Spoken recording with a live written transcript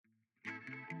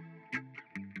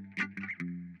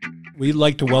We'd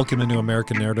like to welcome into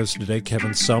American Narratives today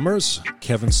Kevin Summers.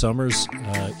 Kevin Summers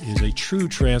is a true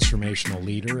transformational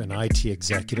leader and IT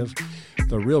executive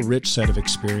with a real rich set of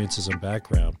experiences and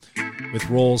background, with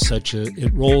roles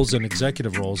and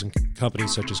executive roles in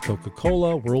companies such as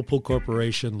Coca-Cola, Whirlpool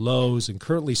Corporation, Lowe's, and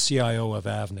currently CIO of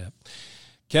Avnet.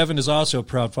 Kevin is also a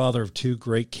proud father of two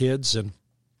great kids and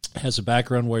has a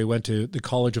background where he went to the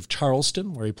College of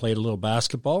Charleston, where he played a little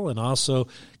basketball, and also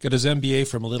got his MBA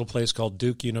from a little place called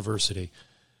Duke University.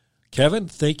 Kevin,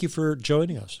 thank you for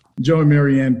joining us. Joe and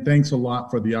Marianne, thanks a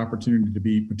lot for the opportunity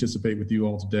to participate with you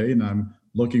all today, and I'm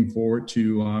looking forward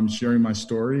to sharing my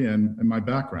story and my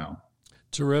background.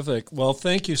 Terrific. Well,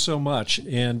 thank you so much,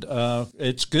 and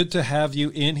it's good to have you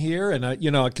in here. And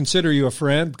I consider you a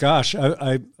friend. Gosh,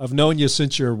 I've known you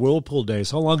since your Whirlpool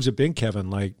days. How long has it been, Kevin?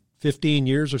 Like 15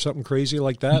 years or something crazy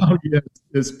like that? Oh, yes.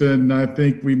 It's been, I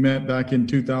think we met back in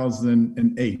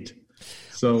 2008.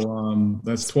 So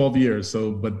that's 12 years.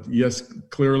 So, but yes,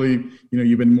 clearly,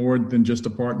 you've been more than just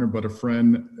a partner, but a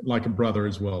friend, like a brother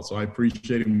as well. So I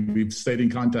appreciate it. We've stayed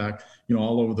in contact,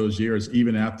 all over those years,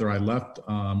 even after I left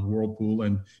Whirlpool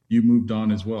and you moved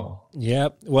on as well. Yeah.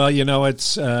 Well,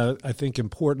 it's, I think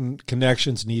important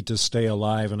connections need to stay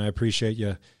alive, and I appreciate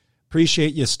you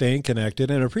staying connected,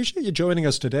 and I appreciate you joining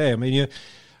us today. I mean,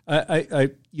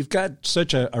 you've got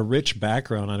such a rich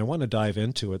background, and I want to dive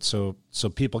into it so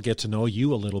people get to know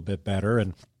you a little bit better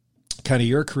and kind of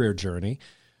your career journey.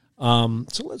 So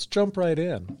let's jump right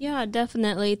in. Yeah,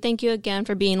 definitely. Thank you again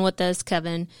for being with us,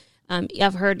 Kevin.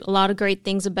 I've heard a lot of great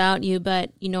things about you,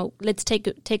 but, let's take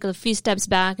a few steps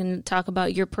back and talk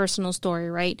about your personal story,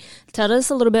 right? Tell us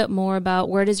a little bit more about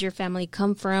where does your family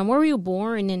come from? Where were you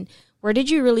born, and where did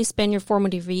you really spend your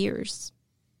formative years?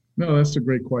 No, that's a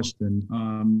great question.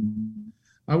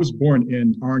 I was born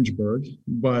in Orangeburg,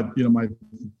 but,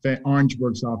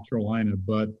 Orangeburg, South Carolina.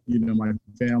 But, my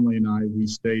family and we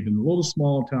stayed in a little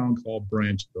small town called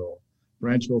Branchville,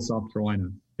 South Carolina.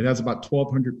 It has about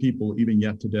 1,200 people even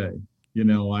yet today.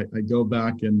 I go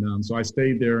back and so I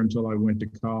stayed there until I went to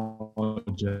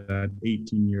college at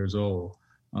 18 years old.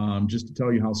 Just to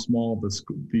tell you how small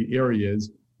the area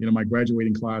is. My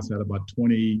graduating class had about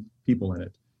 20 people in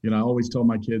it. I always tell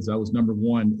my kids I was number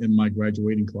one in my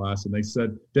graduating class, and they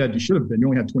said, "Dad, you should have been. You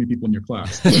only had 20 people in your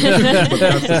class." But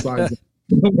that's the size of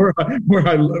where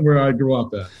I grew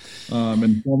up at.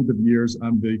 In formative years,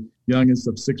 I'm the youngest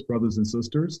of 6 brothers and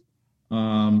sisters.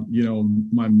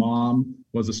 My mom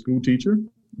was a school teacher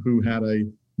who had a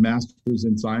master's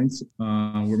in science,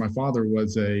 where my father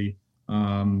was an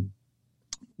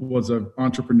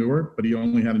entrepreneur, but he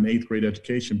only had an 8th grade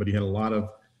education, but he had a lot of,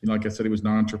 like I said, he was an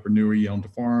entrepreneur. He owned a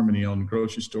farm and he owned a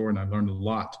grocery store. And I learned a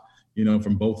lot,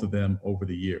 from both of them over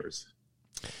the years.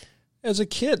 As a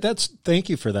kid, thank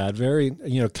you for that. Very,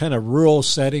 kind of rural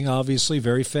setting, obviously,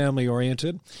 very family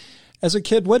oriented. As a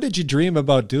kid, what did you dream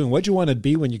about doing? What did you want to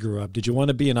be when you grew up? Did you want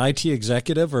to be an IT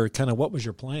executive, or kind of what was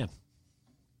your plan?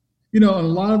 And a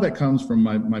lot of that comes from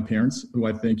my parents, who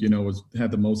I think, had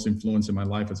the most influence in my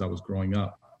life as I was growing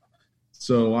up.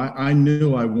 So I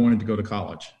knew I wanted to go to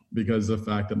college because of the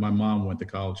fact that my mom went to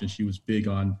college and she was big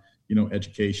on,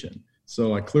 education.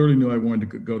 So I clearly knew I wanted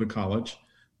to go to college.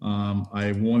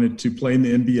 I wanted to play in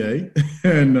the NBA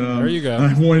and there you go.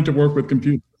 I wanted to work with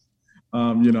computers.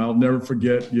 I'll never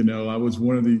forget, I was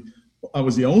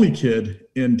the only kid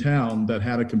in town that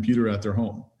had a computer at their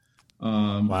home.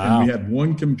 Wow. And we had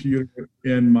one computer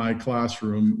in my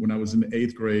classroom when I was in the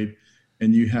 8th grade.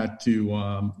 And you had to,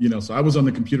 so I was on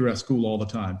the computer at school all the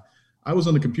time. I was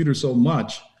on the computer so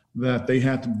much that we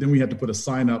had to put a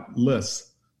sign up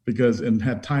list and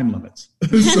had time limits.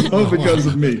 So because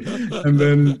of me. And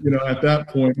then, at that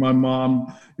point, my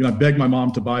mom, I begged my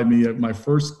mom to buy me my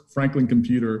first Franklin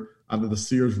computer out of the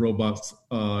Sears Roebuck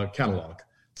catalog.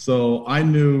 So I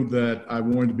knew that I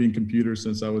wanted to be in computers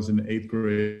since I was in the 8th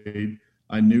grade.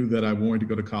 I knew that I wanted to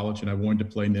go to college and I wanted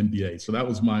to play in the NBA. So that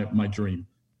was my dream.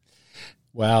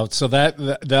 Wow. So that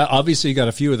obviously you got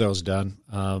a few of those done.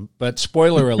 But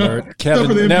spoiler alert,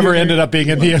 Kevin never ended up being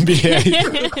in the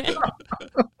NBA.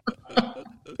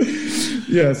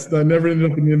 Yes, I never ended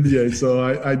up in the NBA. So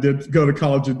I did go to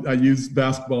college. And I used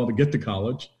basketball to get to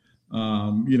college,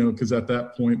 because at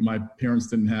that point my parents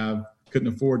couldn't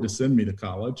afford to send me to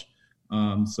college.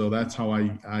 So that's how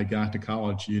I got to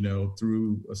college,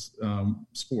 through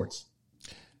sports.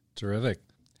 Terrific.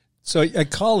 So at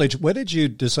college, what did you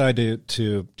decide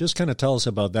to just kind of tell us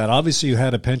about that? Obviously, you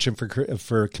had a penchant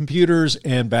for computers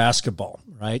and basketball,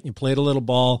 right? You played a little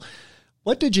ball.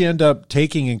 What did you end up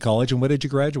taking in college, and what did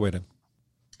you graduate in?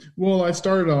 Well, I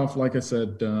started off, like I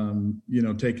said,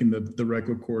 taking the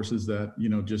regular courses that,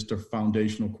 just are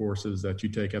foundational courses that you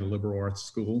take at a liberal arts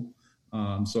school.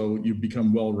 So you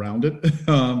become well-rounded.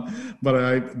 But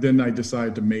I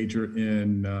decided to major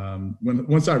in,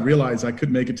 once I realized I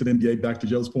couldn't make it to the MBA, back to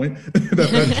Joe's point,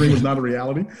 that dream was not a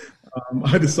reality.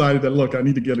 I decided that, look, I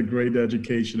need to get a great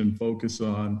education and focus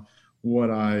on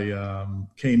what I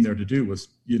came there to do was,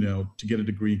 to get a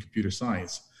degree in computer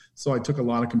science. So I took a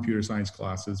lot of computer science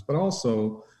classes, but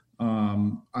also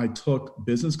I took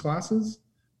business classes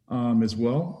as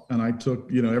well. And I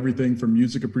took, everything from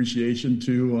music appreciation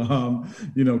to,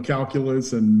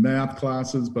 calculus and math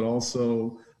classes, but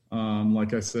also,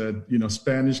 like I said,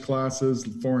 Spanish classes,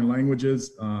 foreign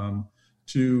languages,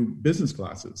 to business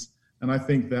classes. And I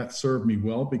think that served me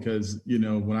well because,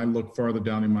 when I look farther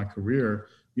down in my career,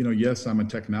 yes, I'm a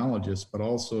technologist, but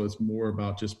also it's more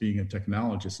about just being a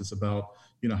technologist. It's about,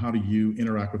 how do you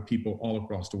interact with people all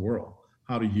across the world?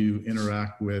 How do you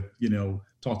interact with,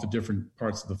 talk to different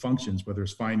parts of the functions, whether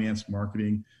it's finance,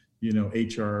 marketing,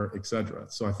 HR, et cetera.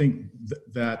 So I think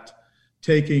that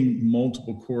taking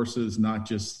multiple courses, not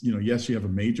just, yes, you have a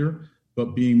major,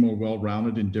 but being more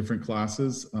well-rounded in different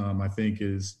classes, I think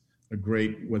was a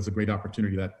great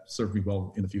opportunity that served me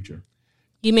well in the future.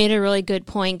 You made a really good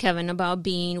point, Kevin, about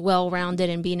being well-rounded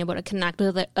and being able to connect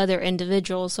with other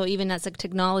individuals. So even as a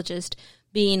technologist,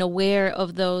 being aware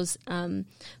of those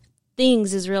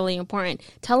things is really important.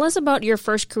 Tell us about your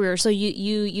first career. So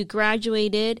you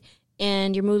graduated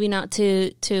and you're moving out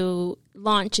to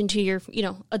launch into your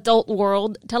adult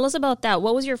world. Tell us about that.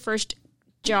 What was your first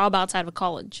job outside of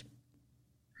college?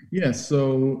 Yeah,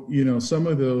 so some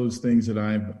of those things that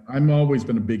I'm always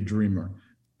been a big dreamer.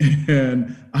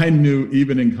 And I knew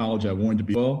even in college I wanted to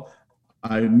be,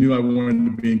 I knew I wanted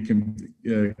to be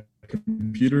in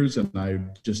computers, and I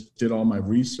just did all my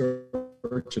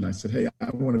research, and I said, hey,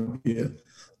 I want to be a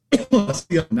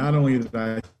CIO. Not only did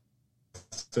I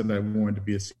said I wanted to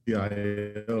be a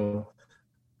CIO,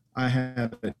 I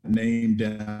had it named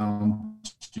down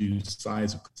to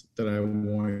size that I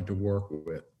wanted to work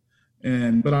with.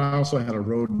 But I also had a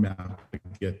roadmap to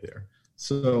get there.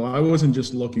 So I wasn't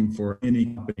just looking for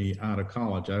any company out of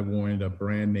college. I wanted a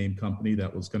brand name company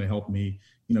that was going to help me,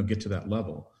 get to that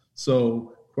level.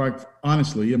 So quite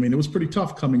honestly, it was pretty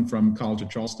tough coming from College of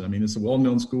Charleston. It's a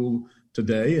well-known school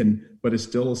today, but it's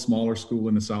still a smaller school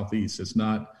in the Southeast. It's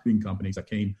not being companies that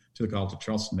came to the College of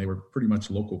Charleston. They were pretty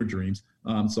much local dreams.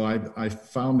 So I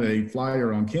found a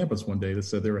flyer on campus one day that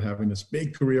said they were having this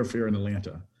big career fair in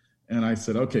Atlanta. And I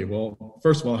said, okay, well,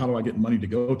 first of all, how do I get money to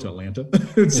go to Atlanta?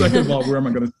 Second of all, where am I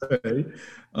going to stay?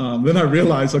 Then I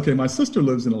realized, okay, my sister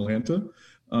lives in Atlanta.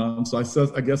 So I said,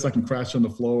 I guess I can crash on the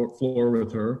floor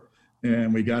with her.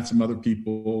 And we got some other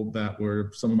people that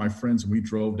were some of my friends, and we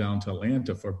drove down to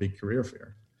Atlanta for a big career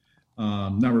fair.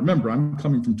 Now, remember, I'm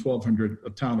coming from a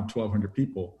town of 1,200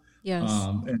 people. Yes.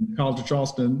 And College of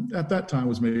Charleston at that time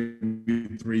was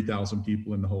maybe 3,000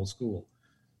 people in the whole school.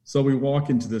 So we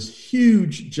walk into this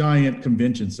huge, giant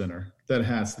convention center that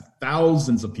has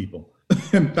thousands of people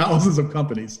and thousands of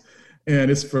companies. And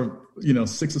it's for,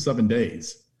 6 or 7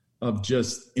 days of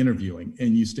just interviewing,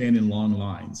 and you stand in long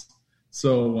lines.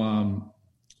 So,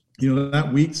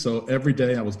 that week, so every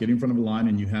day I was getting in front of a line,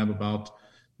 and you have about,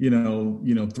 3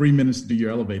 minutes to do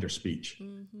your elevator speech.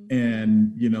 Mm-hmm.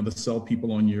 And, to sell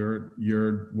people on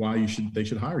your why they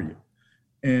should hire you.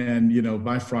 And,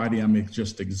 by Friday, I'm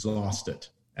just exhausted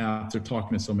after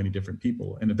talking to so many different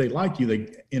people. And if they like you, they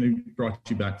brought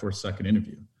you back for a second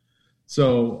interview.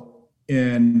 So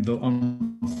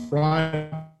on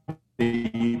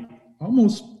Friday,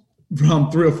 almost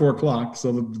around 3 or 4 o'clock,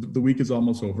 so the week is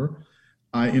almost over,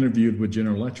 I interviewed with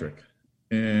General Electric,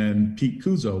 and Pete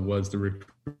Cuso was the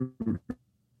recruiter.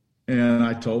 And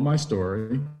I told my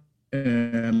story,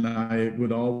 and I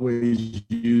would always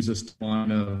use this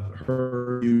line of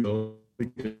her,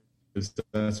 because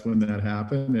that's when that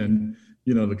happened. And,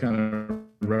 the kind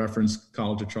of reference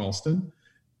College of Charleston.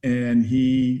 And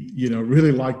he,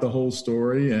 really liked the whole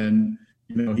story. And,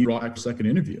 he brought back a second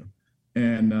interview.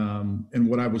 And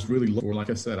what I was really looking for, like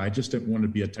I said, I just didn't want to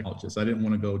be a technologist. I didn't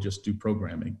want to go just do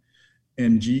programming.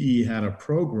 And GE had a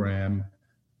program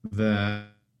that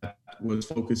was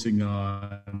focusing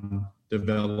on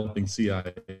developing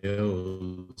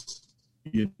CIOs,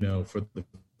 for the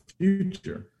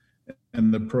future.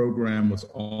 And the program was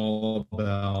all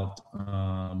about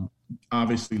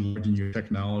obviously learning your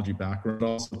technology background, but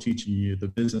also teaching you the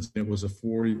business. It was a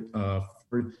 4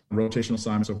 rotational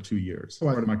assignments over 2 years. So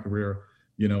I started my career,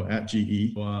 at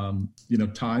GE,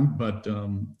 time, but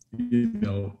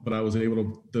I was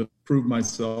able to prove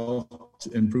myself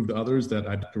and prove to others that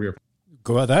I had a career.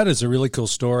 That is a really cool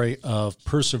story of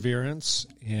perseverance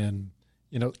and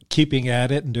keeping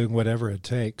at it and doing whatever it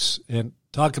takes. And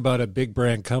talk about a big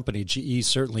brand company. GE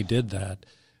certainly did that.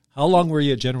 How long were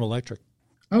you at General Electric?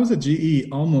 I was at GE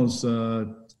almost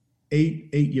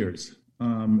 8 years.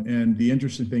 And the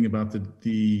interesting thing about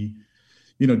the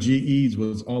GE's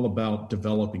was all about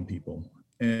developing people.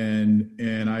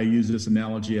 And I use this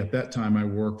analogy. At that time, I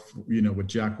worked, with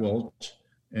Jack Welch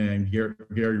and Gary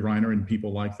Reiner and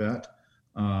people like that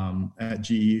at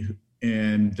GE.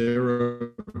 And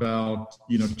they're about,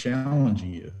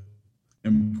 challenging you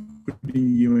and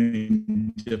putting you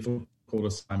in difficult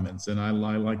assignments. And I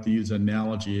like to use an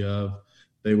analogy of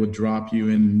they would drop you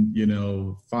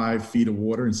in, 5 feet of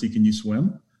water and see, can you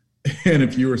swim? And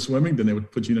if you were swimming, then they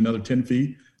would put you in another 10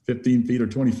 feet, 15 feet, or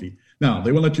 20 feet. Now,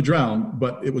 they won't let you drown,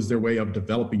 but it was their way of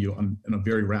developing you in a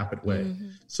very rapid way. Mm-hmm.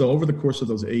 So over the course of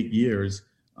those 8 years,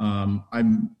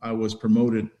 I was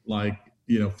promoted 4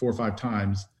 or 5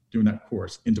 times during that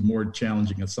course into more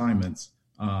challenging assignments.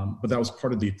 But that was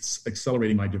part of the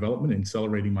accelerating my development and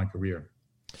accelerating my career.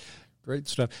 Great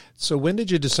stuff. So when did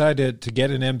you decide to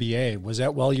get an MBA? Was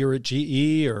that while you were at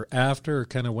GE or after? Or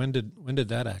kind of when did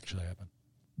that actually happen?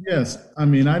 Yes. I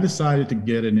mean, I decided to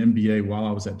get an MBA while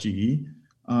I was at GE.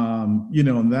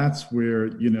 And that's where,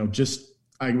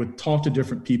 I would talk to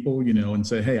different people, and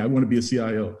say, hey, I want to be a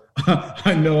CIO.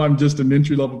 I know I'm just an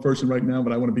entry-level person right now,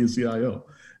 but I want to be a CIO.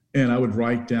 And I would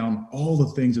write down all the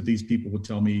things that these people would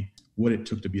tell me what it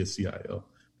took to be a CIO.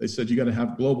 They said, you got to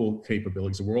have global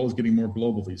capabilities. The world is getting more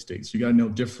global these days. You got to know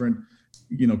different,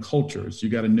 cultures. You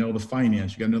got to know the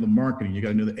finance. You got to know the marketing. You got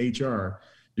to know the HR.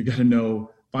 You got to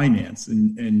know finance.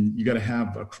 And you got to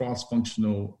have a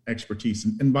cross-functional expertise.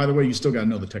 And by the way, you still got to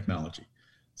know the technology.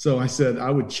 So I said,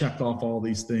 I would check off all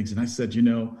these things. And I said,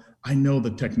 I know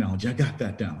the technology. I got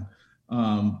that down.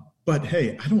 But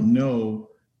hey, I don't know,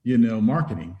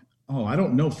 marketing. Oh, I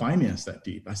don't know finance that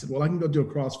deep. I said, well, I can go do a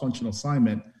cross-functional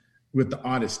assignment with the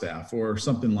audit staff or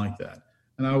something like that.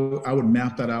 And I would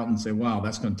map that out and say, wow,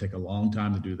 that's going to take a long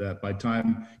time to do that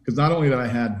because not only did I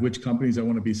had which companies I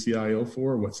want to be CIO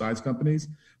for, what size companies,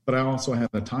 but I also had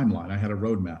a timeline. I had a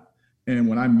roadmap. And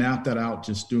when I mapped that out,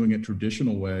 just doing it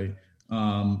traditional way,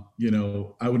 I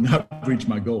would not reach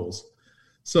my goals.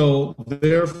 So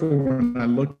therefore, when I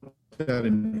looked at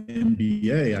an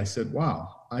MBA, I said,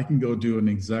 wow, I can go do an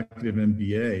executive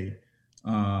MBA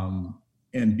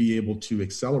and be able to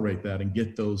accelerate that and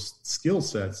get those skill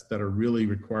sets that are really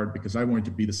required because I wanted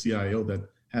to be the CIO that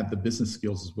had the business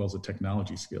skills as well as the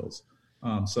technology skills.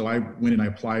 So I went and I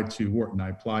applied to Wharton, I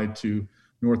applied to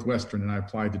Northwestern, and I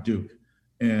applied to Duke.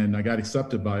 And I got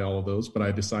accepted by all of those, but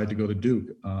I decided to go to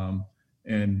Duke.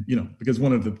 And because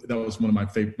that was one of my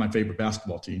favorite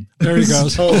basketball team. There you go.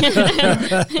 So,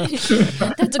 that's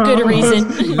a good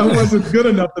reason. I wasn't good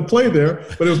enough to play there,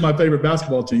 but it was my favorite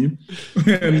basketball team.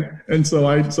 And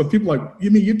so people are like,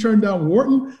 you mean you turned down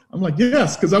Wharton? I'm like,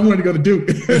 yes, because I wanted to go to Duke.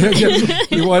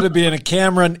 You want to be in a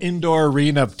Cameron indoor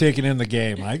arena taking in the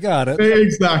game. I got it.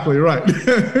 Exactly right.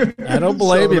 I don't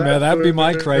blame you, man. That'd be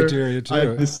my criteria too. I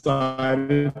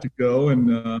decided to go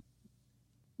and.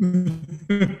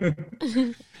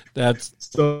 That's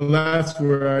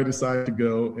where I decided to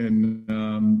go. And,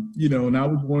 and I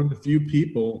was one of the few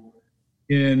people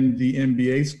in the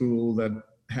MBA school that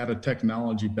had a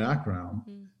technology background.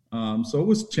 So it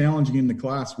was challenging in the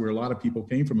class where a lot of people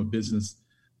came from a business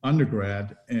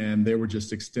undergrad and they were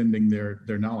just extending their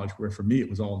knowledge, where for me, it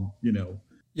was all,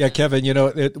 Yeah, Kevin,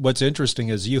 what's interesting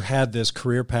is you had this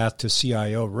career path to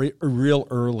CIO real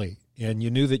early. And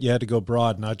you knew that you had to go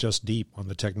broad, not just deep on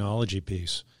the technology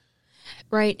piece.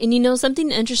 Right. And something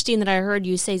interesting that I heard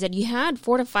you say is that you had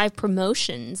 4 to 5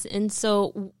 promotions. And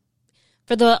so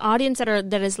for the audience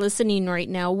that is listening right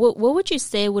now, what would you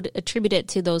say would attribute it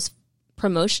to those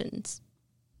promotions?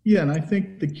 Yeah, and I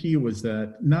think the key was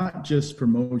that not just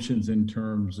promotions in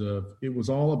terms of, it was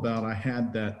all about, I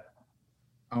had that,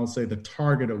 I'll say the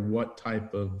target of what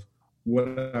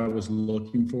I was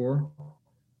looking for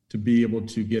to be able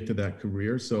to get to that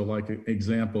career. So like an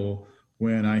example,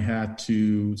 when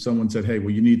someone said, hey, well,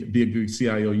 you need to be a good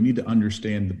CIO, you need to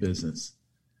understand the business.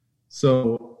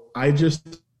 So I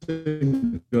just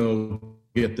didn't go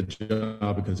get the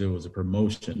job because it was a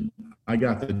promotion. I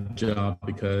got the job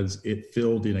because it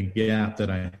filled in a gap that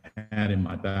I had in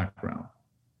my background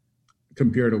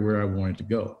compared to where I wanted to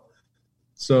go.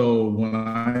 So when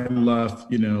I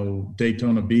left,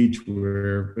 Daytona Beach,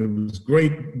 where it was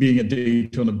great being at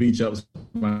Daytona Beach, that was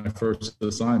my first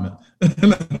assignment.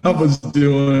 And I was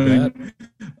doing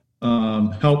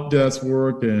help desk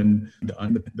work and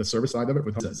the service side of it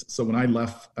with help desk. So when I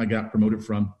left, I got promoted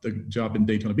from the job in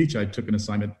Daytona Beach. I took an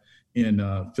assignment in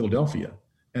Philadelphia,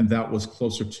 and that was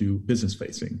closer to business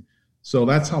facing. So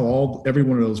that's how every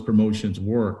one of those promotions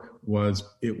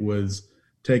it was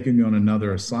taking on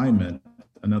another assignment,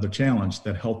 another challenge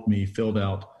that helped me fill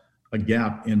out a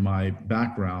gap in my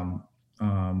background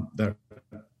that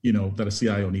a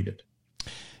CIO needed.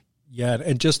 Yeah,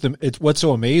 and what's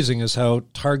so amazing is how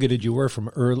targeted you were from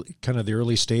the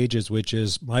early stages, which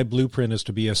is my blueprint is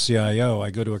to be a CIO. I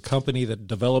go to a company that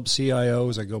develops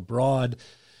CIOs. I go broad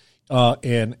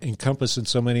and encompass in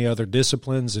so many other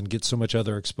disciplines and get so much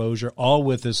other exposure, all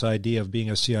with this idea of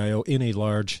being a CIO in a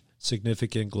large,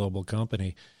 significant global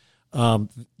company.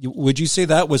 Would you say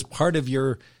that was part of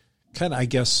your kind of, I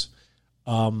guess,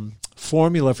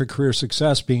 formula for career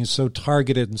success, being so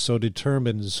targeted and so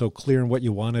determined and so clear in what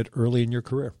you wanted early in your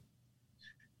career?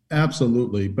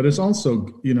 Absolutely. But it's also,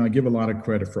 I give a lot of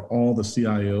credit for all the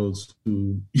CIOs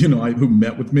who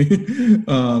met with me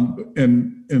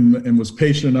and was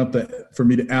patient enough for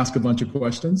me to ask a bunch of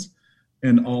questions,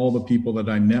 and all the people that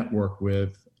I network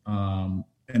with.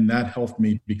 And that helped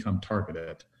me become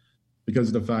targeted because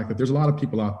of the fact that there's a lot of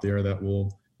people out there that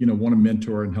will, want to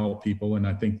mentor and help people. And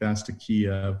I think that's the key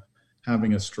of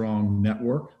having a strong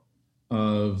network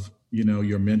of,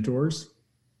 your mentors.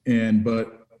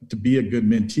 But to be a good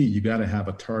mentee, you got to have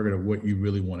a target of what you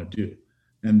really want to do.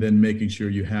 And then making sure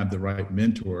you have the right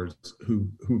mentors who've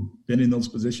been in those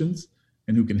positions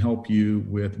and who can help you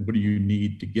with what do you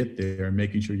need to get there, and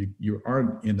making sure you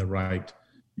are in the right,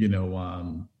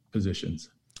 positions.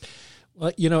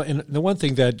 Well, and the one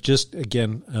thing that just,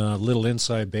 again, a little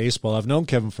inside baseball, I've known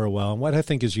Kevin for a while, and what I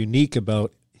think is unique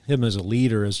about him as a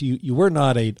leader is you were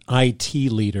not an IT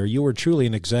leader. You were truly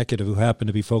an executive who happened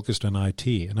to be focused on IT.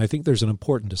 And I think there's an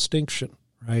important distinction,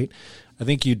 right? I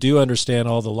think you do understand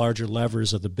all the larger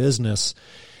levers of the business,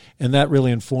 and that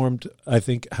really informed, I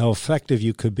think, how effective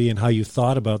you could be and how you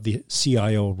thought about the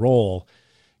CIO role.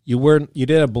 You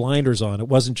didn't have blinders on. It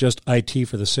wasn't just IT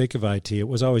for the sake of IT. It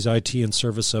was always IT in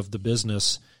service of the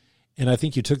business. And I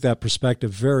think you took that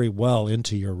perspective very well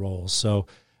into your role. So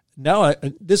now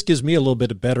this gives me a little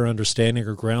bit of better understanding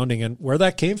or grounding and where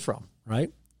that came from,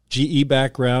 right? GE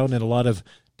background and a lot of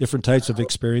different types of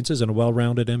experiences and a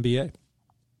well-rounded MBA.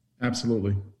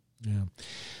 Absolutely. Yeah.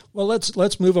 Well,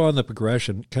 let's move on the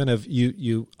progression. Kind of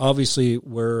you obviously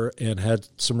were and had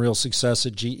some real success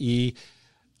at GE.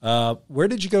 Where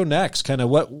did you go next? Kind of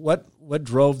what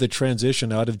drove the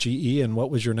transition out of GE, and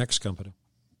what was your next company?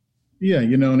 Yeah,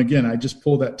 and again, I just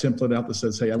pulled that template out that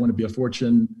says, hey, I want to be a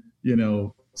Fortune,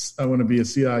 I want to be a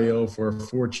CIO for a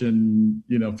Fortune,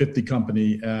 50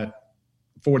 company at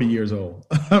 40 years old.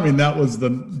 I mean, that was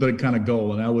the kind of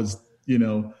goal. And I was,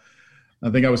 I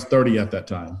think I was 30 at that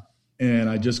time.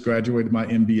 And I just graduated my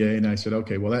MBA, and I said,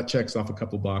 okay, well, that checks off a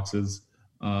couple boxes.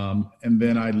 And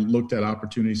then I looked at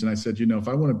opportunities, and I said, if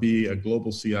I want to be a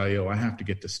global CIO, I have to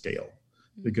get to scale.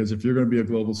 Because if you're going to be a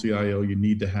global CIO, you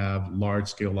need to have large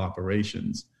scale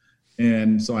operations.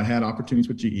 And so I had opportunities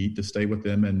with GE to stay with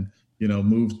them and,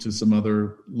 move to some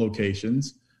other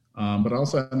locations. But I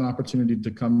also had an opportunity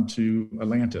to come to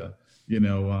Atlanta,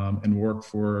 and work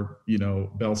for,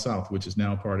 Bell South, which is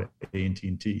now part of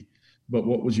AT&T. But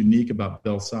what was unique about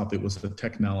Bell South, it was a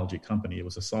technology company. It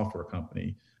was a software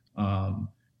company.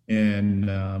 And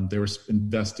they were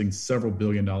investing several $1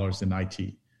 billion in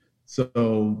IT.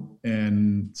 So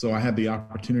I had the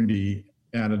opportunity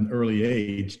at an early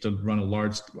age to run a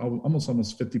large, almost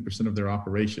 50% of their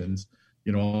operations,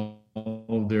 all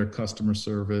of their customer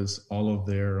service, all of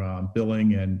their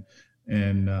billing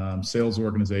and sales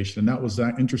organization. And that was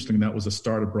interesting. That was the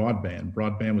start of broadband.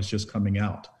 Broadband was just coming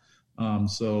out.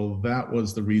 So that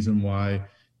was the reason why,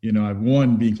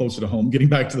 one, being closer to home, getting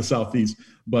back to the Southeast,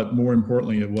 but more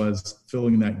importantly, it was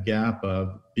filling that gap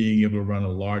of being able to run a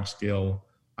large scale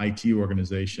IT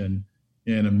organization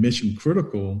in a mission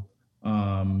critical,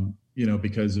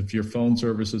 because if your phone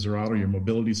services are out or your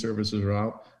mobility services are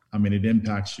out, I mean, it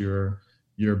impacts your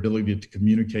ability to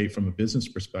communicate from a business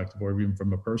perspective or even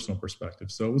from a personal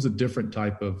perspective. So it was a different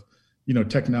type of,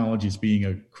 technologies being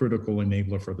a critical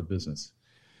enabler for the business.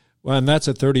 Well, and that's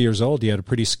at 30 years old. You had a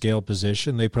pretty scaled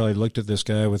position. They probably looked at this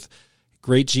guy with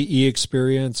great GE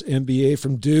experience, MBA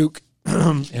from Duke,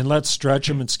 and let's stretch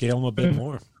him and scale him a bit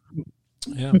more.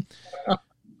 Yeah.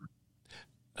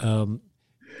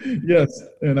 Yes.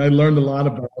 And I learned a lot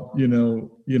about,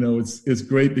 it's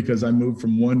great because I moved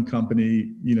from one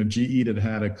company, GE, that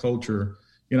had a culture,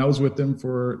 I was with them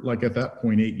for at that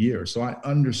point, 8 years. So I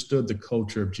understood the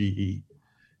culture of GE.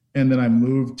 And then I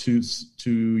moved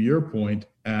to your point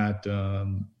at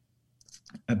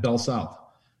Bell South.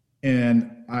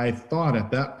 And I thought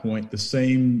at that point, the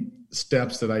same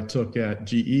steps that I took at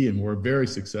GE and were very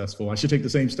successful, I should take the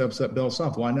same steps at Bell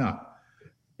South. Why not?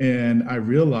 And I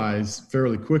realized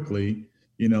fairly quickly,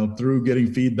 through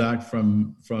getting feedback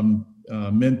from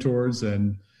mentors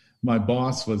and my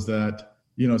boss, was that,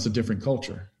 it's a different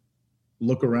culture.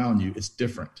 Look around you, it's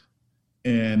different.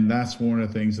 And that's one of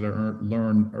the things that I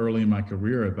learned early in my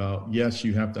career about, yes,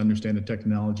 you have to understand the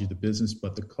technology, the business,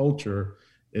 but the culture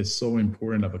is so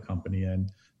important of a company.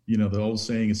 And, the old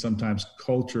saying is sometimes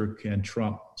culture can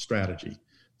trump strategy.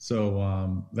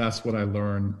 So that's what I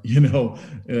learned, in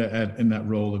that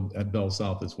role at Bell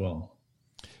South as well.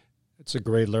 It's a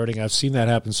great learning. I've seen that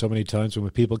happen so many times when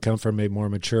people come from a more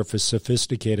mature,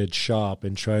 sophisticated shop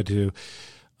and try to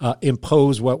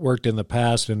impose what worked in the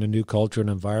past in a new culture and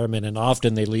environment. And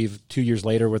often they leave 2 years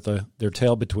later with their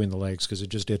tail between the legs because it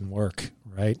just didn't work,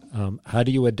 right? How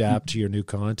do you adapt to your new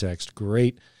context?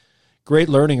 Great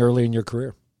learning early in your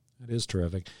career. That is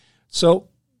terrific. So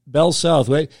Bell South,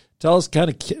 tell us,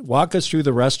 walk us through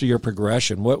the rest of your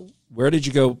progression. Where did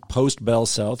you go post Bell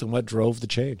South and what drove the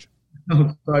change?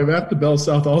 After Bell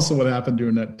South, also what happened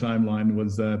during that timeline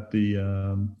was that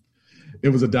it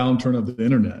was a downturn of the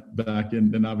internet back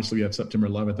in, and obviously we had September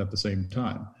 11th at the same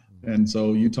time. And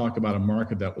so you talk about a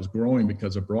market that was growing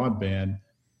because of broadband,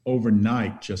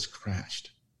 overnight just crashed.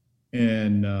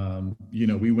 And,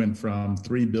 we went from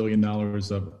 $3 billion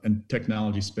of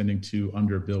technology spending to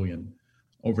under $1 billion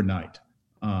overnight.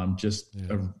 A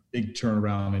big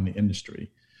turnaround in the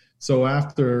industry. So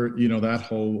after, that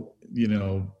whole,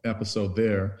 episode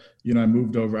there, I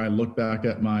moved over, I looked back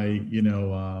at my,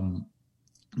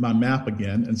 my map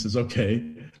again and says, okay,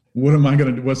 what am I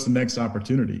going to do? What's the next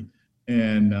opportunity?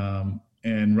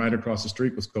 And right across the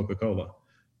street was Coca-Cola.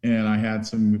 And I had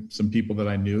some people that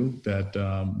I knew that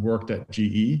worked at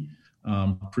GE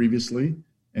previously,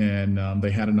 and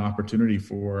they had an opportunity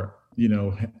for,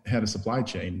 head of supply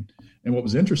chain. And what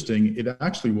was interesting, it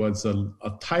actually was a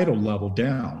title level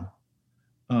down.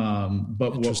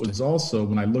 But what was also,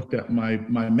 when I looked at my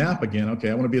map again,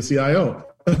 okay, I want to be a CIO.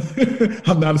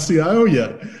 I'm not a CIO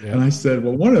yet. Yeah. And I said,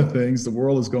 well, one of the things, the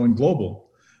world is going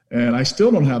global, and I still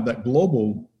don't have that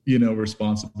global,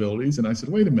 responsibilities. And I said,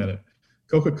 wait a minute.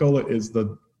 Coca-Cola is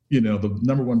the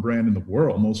number one brand in the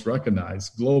world, most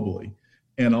recognized globally.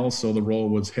 And also the role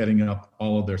was heading up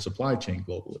all of their supply chain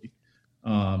globally.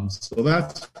 So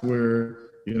that's where,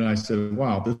 I said,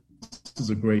 wow, this is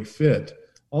a great fit.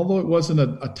 Although it wasn't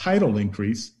a title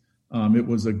increase, it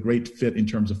was a great fit in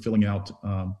terms of filling out,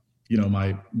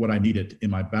 what I needed in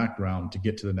my background to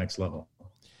get to the next level.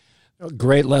 A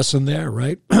great lesson there,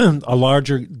 right? A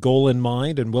larger goal in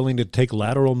mind and willing to take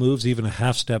lateral moves, even a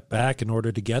half step back in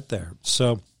order to get there.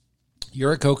 So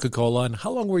you're at Coca-Cola, and how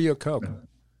long were you at Coke?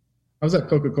 I was at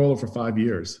Coca-Cola for 5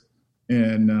 years.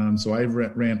 And so I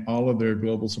ran all of their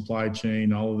global supply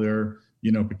chain, all of their,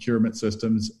 procurement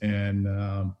systems. And,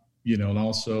 and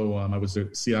also I was the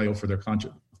CIO for their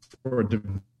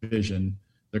division,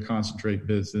 their concentrate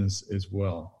business as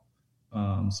well.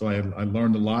 So I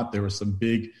learned a lot. There were some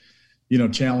big,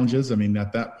 challenges. I mean,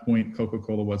 at that point,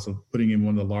 Coca-Cola was putting in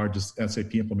one of the largest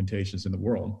SAP implementations in the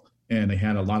world, and they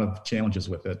had a lot of challenges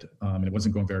with it, and it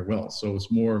wasn't going very well. So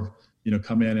it's more of,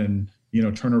 come in and,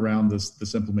 turn around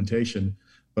this implementation,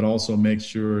 but also make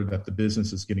sure that the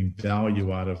business is getting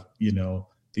value out of,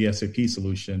 the SAP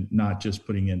solution, not just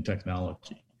putting in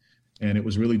technology. And it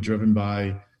was really driven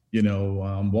by,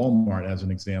 Walmart as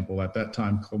an example. At that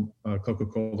time,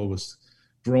 Coca-Cola was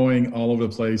growing all over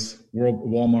the place.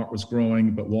 Walmart was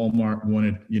growing, but Walmart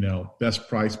wanted, best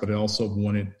price, but it also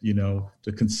wanted,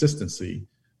 the consistency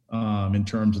in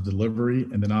terms of delivery.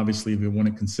 And then obviously we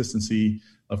wanted consistency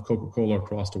of Coca-Cola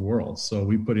across the world. So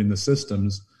we put in the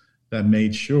systems that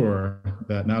made sure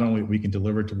that not only we can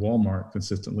deliver to Walmart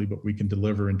consistently, but we can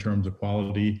deliver in terms of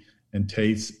quality and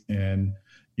taste and,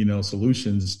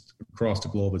 solutions across the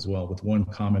globe as well with one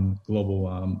common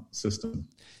global system.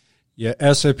 Yeah,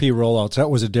 SAP rollouts,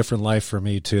 that was a different life for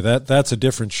me too. That's a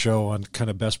different show on kind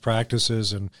of best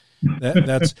practices, and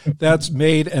that's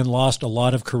made and lost a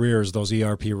lot of careers, those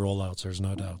ERP rollouts, there's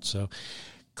no doubt. So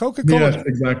Coca-Cola. Yeah,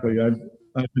 exactly.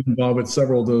 I've been involved with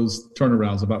several of those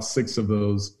turnarounds, about 6 of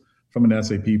those from an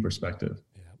SAP perspective.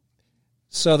 Yeah.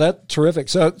 So that's terrific.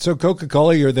 So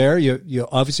Coca-Cola, you're there. You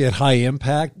obviously had high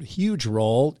impact, huge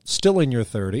role, still in your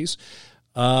 30s.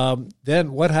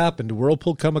 Then what happened? Did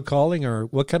Whirlpool come a calling, or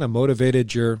what kind of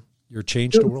motivated your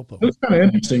change to Whirlpool? It was kind of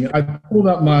interesting. I pulled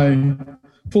out my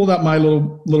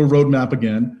little roadmap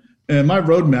again, and my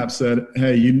roadmap said,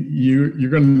 "Hey, you're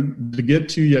going to get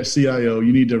to your CIO.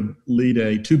 You need to lead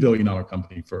a $2 billion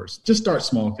company first. Just start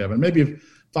small, Kevin. Maybe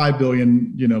 $5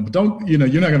 billion, but don't, you're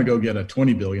not going to go get a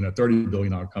 $20 billion or $30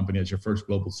 billion company as your first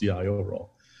global CIO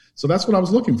role." So that's what I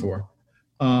was looking for.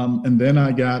 And then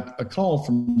I got a call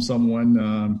from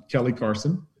someone, Kelly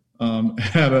Carson,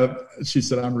 she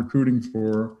said, I'm recruiting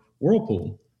for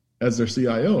Whirlpool as their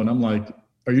CIO. And I'm like,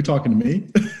 are you talking to me?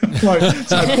 Like,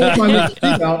 so I pulled my little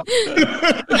feet out.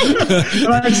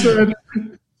 And I said,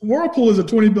 Whirlpool is a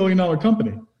 $20 billion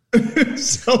company.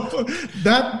 So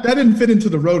that didn't fit into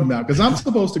the roadmap because I'm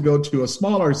supposed to go to a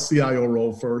smaller CIO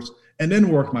role first and then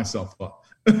work myself up.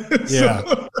 Yeah.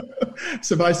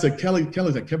 So I said, Kelly's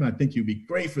like, Kevin, I think you'd be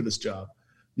great for this job,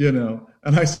 And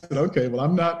I said, okay, well,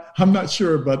 I'm not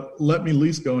sure, but let me at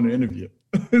least go on an interview.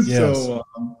 Yes.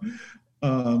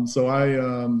 So I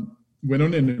went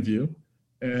on an interview,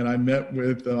 and I met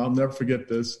with. I'll never forget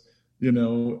this. And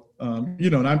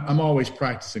I'm always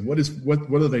practicing. What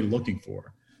are they looking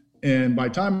for? And by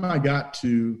the time I got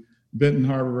to Benton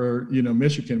Harbor,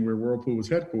 Michigan, where Whirlpool was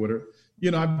headquartered,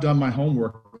 I've done my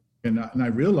homework, and I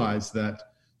realized that.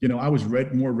 I was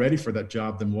more ready for that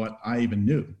job than what I even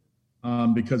knew,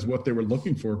 because what they were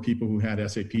looking for, people who had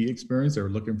SAP experience, they were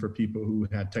looking for people who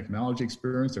had technology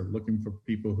experience, they were looking for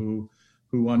people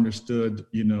who understood,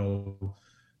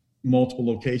 multiple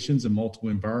locations and multiple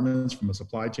environments from a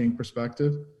supply chain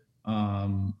perspective.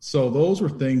 So those were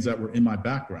things that were in my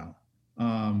background.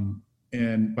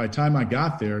 And by the time I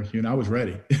got there, I was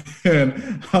ready.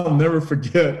 And I'll never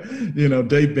forget,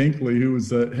 Dave Binkley, who was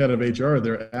the head of HR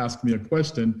there, asked me a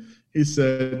question. He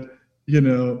said,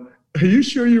 are you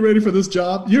sure you're ready for this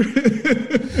job? You're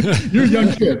a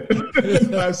young kid.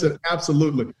 And I said,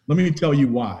 absolutely. Let me tell you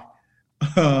why.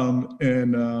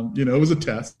 It was a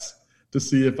test to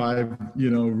see if I,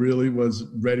 really was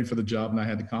ready for the job and I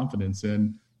had the confidence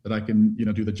in that I can,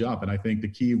 do the job. And I think the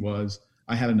key was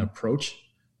I had an approach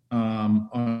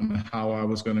on how I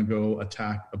was going to go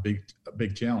attack a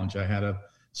big challenge. I had a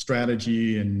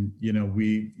strategy, and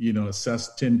we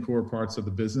assessed 10 core parts of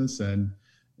the business and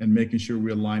making sure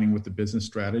we're aligning with the business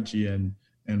strategy and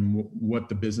what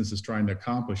the business is trying to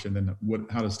accomplish, and then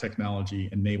how does technology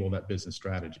enable that business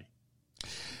strategy.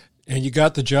 And you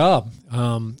got the job,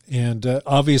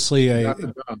 obviously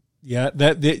Yeah,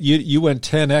 you went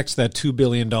 10x that $2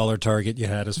 billion target you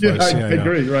had as far as CIO. I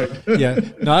agree, right. Yeah,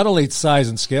 not only size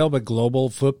and scale, but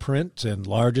global footprint and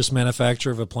largest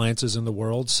manufacturer of appliances in the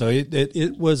world. So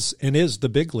it was and is the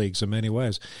big leagues in many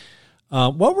ways.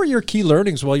 What were your key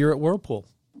learnings while you're at Whirlpool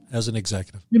as an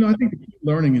executive? I think the key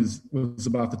learning was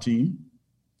about the team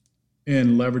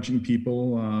and leveraging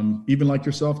people, even like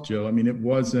yourself, Joe. I mean, it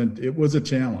was a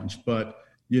challenge, but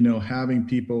having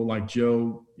people like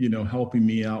Joe, helping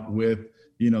me out with,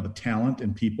 the talent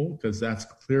and people, because that's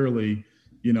clearly,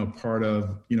 part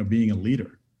of, being a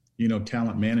leader,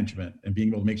 talent management and being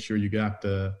able to make sure you got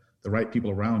the right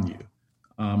people around you,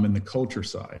 and the culture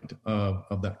side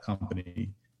of that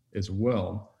company as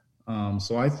well.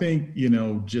 So I think,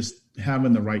 just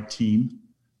having the right team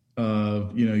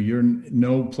of, you're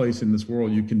no place in this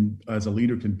world you can, as a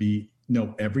leader, can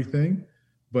know everything.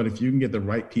 But if you can get the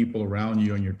right people around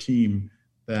you on your team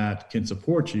that can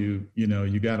support you, you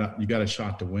got a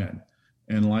shot to win.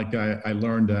 And like I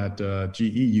learned at GE,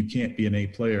 you can't be an A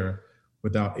player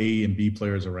without A and B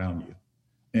players around you.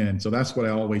 And so that's what I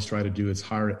always try to do, is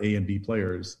hire A and B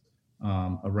players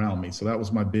around me. So that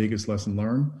was my biggest lesson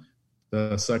learned.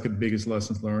 The second biggest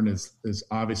lesson learned is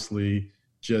obviously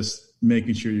just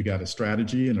making sure you got a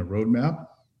strategy and a roadmap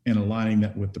and aligning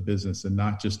that with the business, and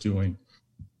not just doing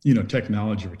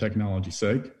technology for technology's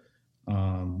sake.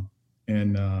 And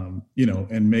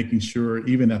making sure,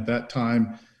 even at that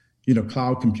time,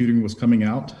 cloud computing was coming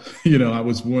out. I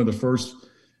was one of the first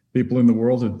people in the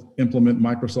world to implement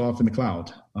Microsoft in the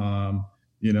cloud.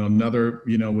 Another,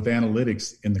 with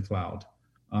analytics in the cloud.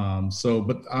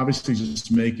 But obviously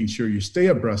just making sure you stay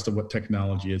abreast of what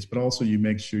technology is, but also you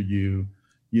make sure you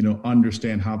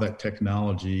understand how that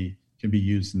technology can be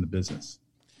used in the business.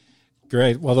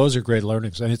 Great. Well, those are great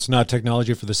learnings. And it's not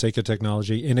technology for the sake of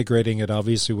technology. Integrating it,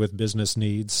 obviously, with business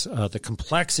needs. The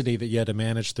complexity that you had to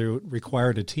manage through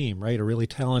required a team, right? A really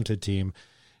talented team.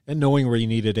 And knowing where you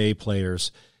needed A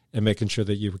players and making sure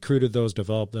that you recruited those,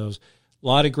 developed those. A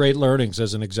lot of great learnings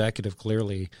as an executive,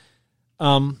 clearly.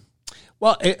 Well,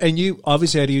 and you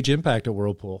obviously had a huge impact at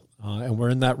Whirlpool. And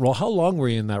we're in that role. How long were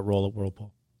you in that role at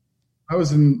Whirlpool? I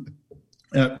was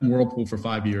at Whirlpool for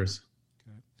 5 years.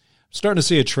 Starting to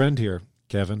see a trend here,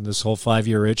 Kevin, this whole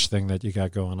 5-year itch thing that you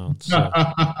got going on. So.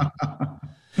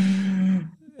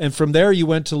 And from there, you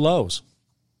went to Lowe's.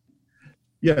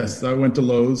 Yes, I went to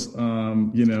Lowe's.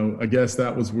 I guess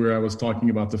that was where I was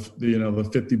talking about the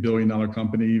 $50 billion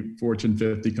company, Fortune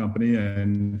 50 company.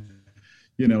 And,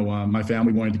 my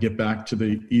family wanted to get back to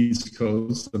the East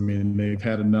Coast. I mean, they've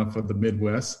had enough of the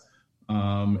Midwest,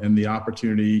 and the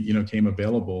opportunity, came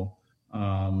available.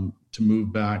 to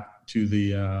move back to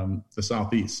the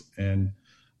Southeast, and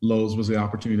Lowe's was the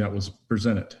opportunity that was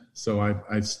presented. So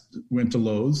I went to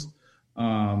Lowe's,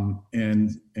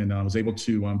 and I was able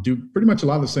to do pretty much a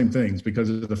lot of the same things because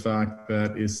of the fact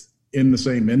that it's in the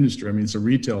same industry. I mean, it's a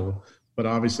retail, but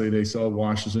obviously they sell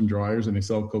washers and dryers and they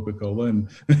sell Coca-Cola.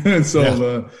 And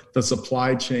so the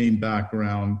supply chain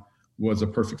background was a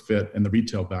perfect fit, and the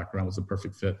retail background was a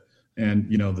perfect fit. And,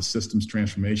 the systems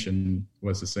transformation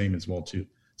was the same as well, too,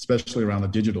 especially around the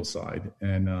digital side.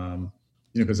 And,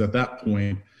 because at that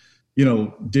point,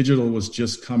 digital was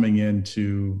just coming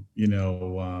into,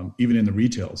 even in the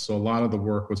retail. So a lot of the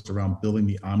work was around building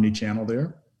the omni-channel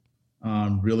there,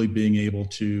 really being able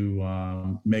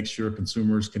to make sure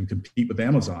consumers can compete with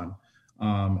Amazon,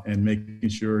 and making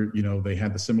sure, they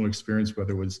had the similar experience,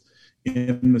 whether it was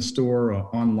in the store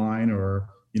or online or,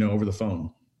 over the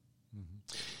phone.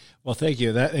 Well, thank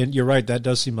you. And you're right. That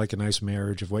does seem like a nice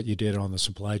marriage of what you did on the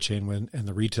supply chain and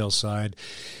the retail side,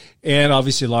 and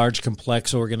obviously large,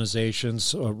 complex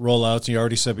organizations, rollouts. And you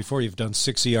already said before you've done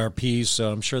 6 ERPs,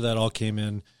 so I'm sure that all came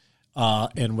in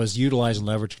and was utilized and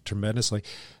leveraged tremendously.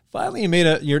 Finally,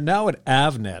 you're now at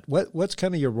Avnet. What's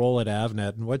kind of your role at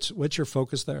Avnet, and what's your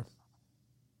focus there?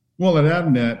 Well, at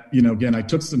Avnet, again, I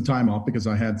took some time off because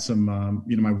I had some,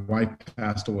 my wife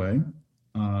passed away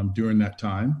during that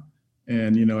time.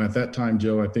 And, at that time,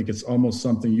 Joe, I think it's almost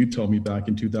something you told me back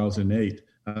in 2008.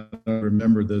 I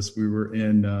remember this. We were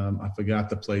in, I forgot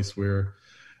the place where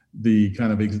the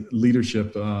kind of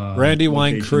leadership.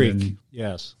 Brandywine Creek.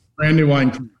 Yes.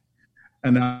 Brandywine Creek.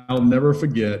 And I'll never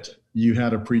forget, you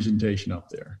had a presentation up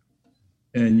there.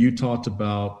 And you talked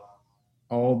about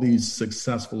all these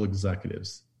successful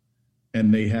executives.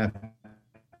 And they had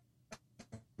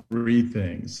 3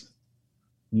 things.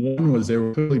 One was they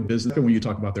were clearly business when you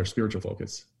talk about their spiritual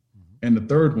focus. Mm-hmm. And the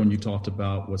third one you talked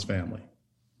about was family.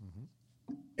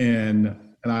 Mm-hmm. And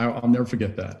I'll never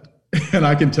forget that. And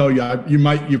I can tell you,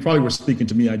 you probably were speaking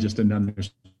to me. I just didn't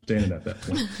understand it at that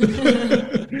point.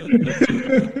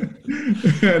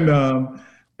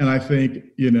 And I think,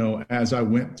 as I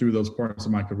went through those parts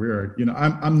of my career,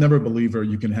 I'm never a believer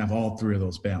you can have all 3 of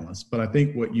those balanced. But I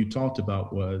think what you talked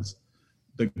about was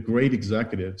the great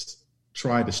executives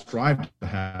strive to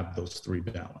have those 3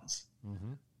 balance.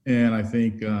 Mm-hmm. And I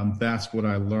think that's what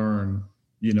I learned,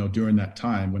 during that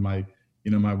time when my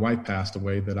wife passed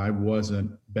away, that I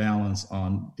wasn't balanced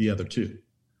on the other 2.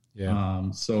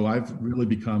 Yeah. So I've really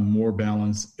become more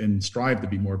balanced and strive to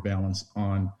be more balanced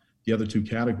on the other 2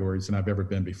 categories than I've ever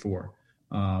been before.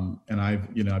 And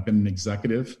I've been an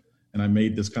executive, and I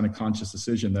made this kind of conscious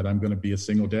decision that I'm going to be a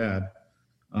single dad.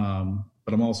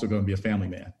 But I'm also going to be a family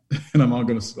man, and I'm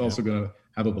going to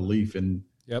have a belief in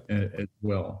as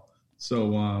well.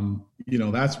 So,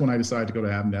 that's when I decided to go to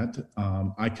Avnet.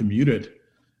 I commuted,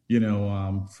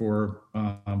 for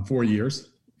 4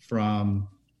 years from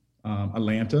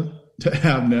Atlanta to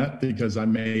Avnet because I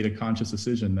made a conscious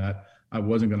decision that I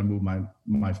wasn't going to move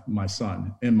my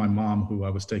son and my mom, who I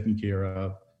was taking care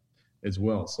of as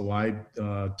well. So I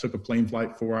took a plane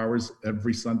flight 4 hours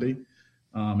every Sunday.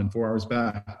 And 4 hours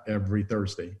back every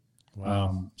Thursday.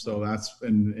 Wow. So that's,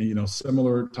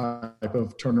 similar type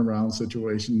of turnaround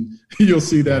situation. You'll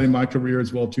see that in my career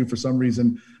as well, too. For some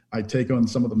reason, I take on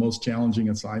some of the most challenging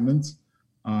assignments.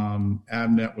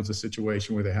 Avnet was a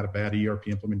situation where they had a bad ERP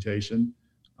implementation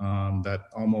that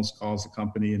almost caused the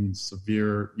company in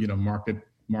severe,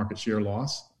 market share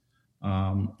loss.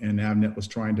 And Avnet was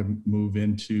trying to move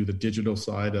into the digital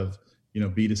side of,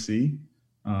 B2C.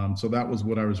 So that was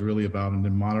what I was really about, and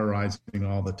then modernizing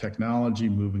all the technology,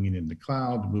 moving it into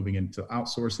cloud, moving into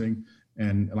outsourcing,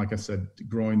 and like I said,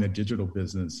 growing the digital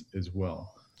business as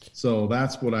well. So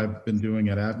that's what I've been doing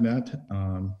at Avnet.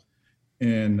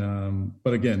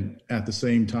 But again, at the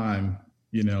same time,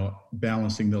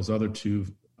 balancing those other 2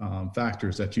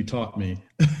 factors that you taught me,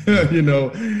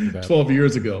 12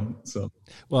 years ago. So,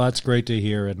 well, that's great to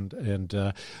hear.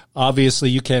 And obviously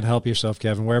you can't help yourself,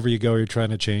 Kevin. Wherever you go, you're trying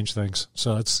to change things.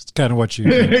 So that's kind of what you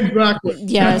do. Exactly.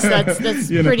 Yes, that's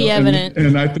pretty evident.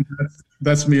 And I think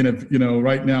that's me. And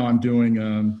right now I'm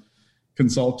doing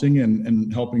consulting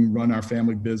and helping run our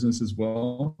family business as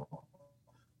well,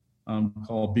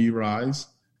 called Be Rise.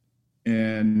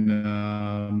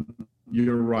 And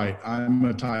you're right. I'm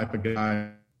a type of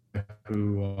guy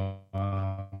who,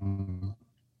 I'm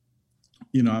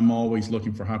always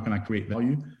looking for how can I create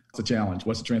value. What's the challenge?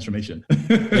 What's the transformation?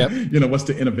 Yep. What's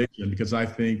the innovation? Because I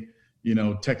think,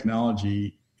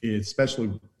 technology,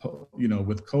 especially,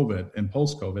 with COVID and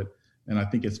post-COVID, and I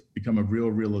think it's become a real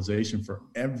realization for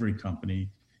every company,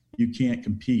 you can't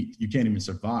compete. You can't even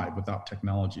survive without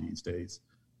technology these days.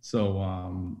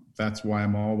 So that's why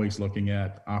I'm always looking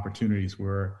at opportunities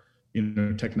where,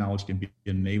 technology can be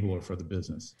an enabler for the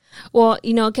business. Well,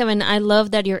 Kevin, I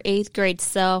love that your 8th grade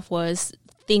self was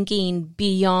thinking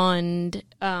beyond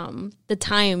the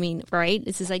timing, right?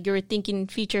 This is like you were thinking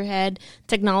future ahead.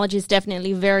 Technology is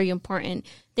definitely very important.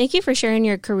 Thank you for sharing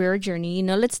your career journey.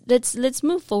 Let's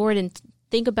move forward and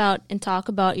think about and talk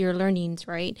about your learnings,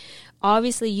 right?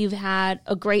 Obviously, you've had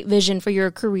a great vision for your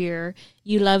career.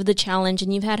 You love the challenge,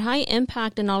 and you've had high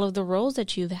impact in all of the roles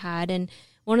that you've had. And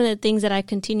one of the things that I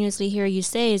continuously hear you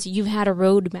say is you've had a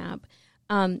roadmap.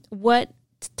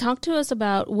 Talk to us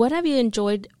about what have you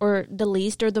enjoyed or the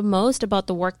least or the most about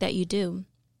the work that you do?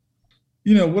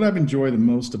 What I've enjoyed the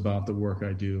most about the work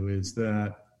I do is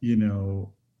that,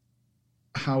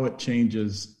 how it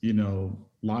changes,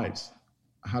 lives.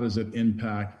 How does it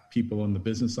impact people on the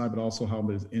business side, but also how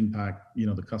does it impact,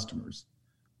 the customers?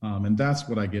 And that's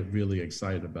what I get really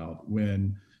excited about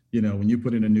when you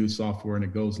put in a new software and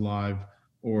it goes live,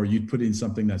 or you put in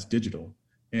something that's digital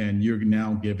and you're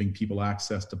now giving people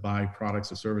access to buy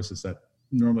products or services that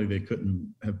normally they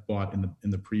couldn't have bought in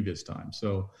the previous time.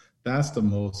 So that's the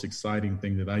most exciting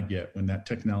thing that I get when that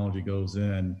technology goes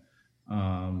in,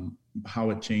 how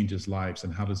it changes lives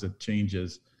and how does it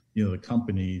changes, the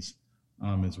companies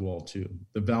as well too.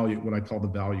 The value, what I call the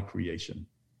value creation.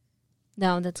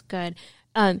 No, that's good.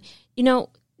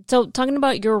 So talking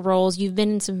about your roles, you've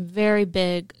been in some very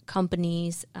big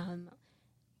companies.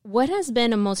 What has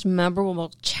been a most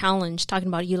memorable challenge, talking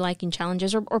about you liking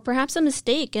challenges, or perhaps a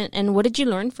mistake, and what did you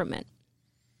learn from it?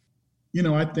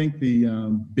 I think the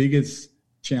biggest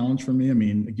challenge for me,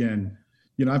 again,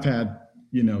 I've had,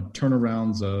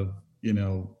 turnarounds of,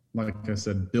 like I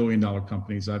said, billion-dollar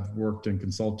companies. I've worked in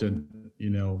consultant,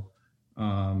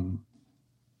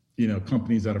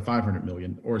 companies that are 500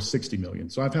 million or 60 million.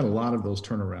 So I've had a lot of those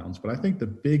turnarounds. But I think the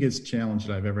biggest challenge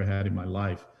that I've ever had in my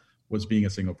life was being a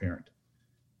single parent.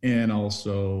 And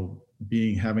also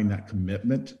having that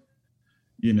commitment,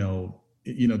 Joe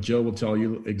will tell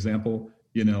you, example,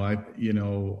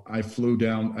 I flew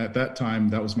down at that time.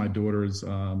 That was my daughter's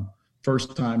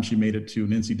first time she made it to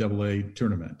an NCAA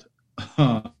tournament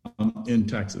in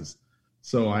Texas.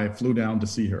 So I flew down to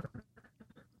see her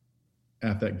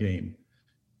at that game.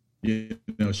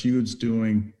 She was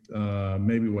doing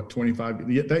maybe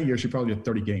 25. That year, she probably did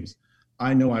 30 games.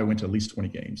 I know I went to at least 20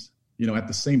 games. At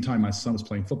the same time, my son was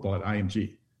playing football at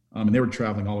IMG, and they were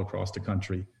traveling all across the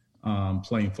country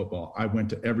playing football. I went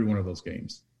to every one of those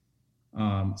games.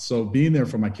 So being there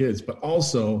for my kids, but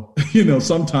also,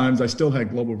 sometimes I still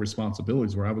had global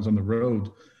responsibilities where I was on the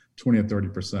road 20 or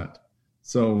 30%.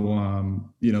 So,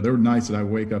 there were nights that I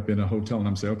wake up in a hotel and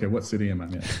I'm saying, okay, what city am I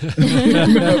in?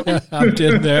 I'm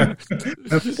in there.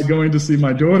 Am I going to see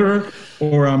my daughter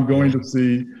or I'm going to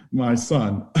see my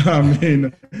son? I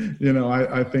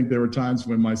think there were times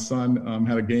when my son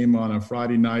had a game on a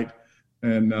Friday night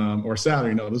and or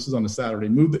Saturday. No, this was on a Saturday.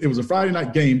 It was a Friday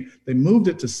night game. They moved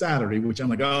it to Saturday, which I'm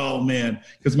like, oh, man,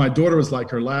 because my daughter was like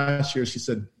her last year. She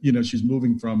said, she's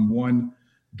moving from one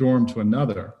dorm to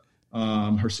another.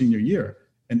 Her senior year.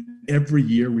 And every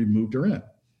year we moved her in.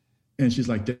 And she's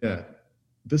like, Dad,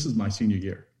 this is my senior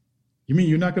year. You mean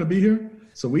you're not going to be here?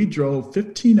 So we drove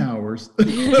 15 hours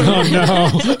oh, no.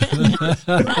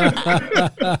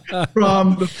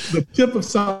 from the tip of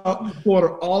South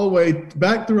Florida all the way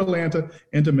back through Atlanta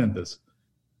into Memphis.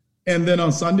 And then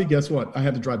on Sunday, guess what? I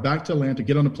had to drive back to Atlanta,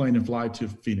 get on a plane and fly to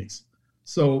Phoenix.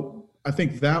 So I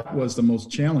think that was the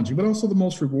most challenging, but also the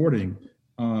most rewarding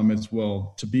as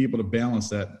well, to be able to balance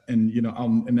that. And,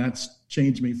 and that's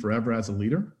changed me forever as a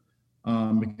leader,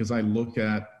 because I look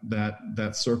at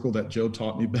that circle that Joe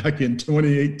taught me back in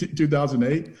 2008,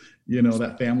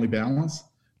 that family balance.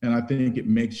 And I think it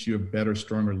makes you a better,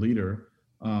 stronger leader.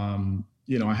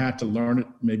 I had to learn it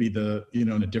maybe in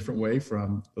a different way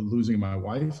from losing my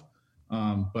wife.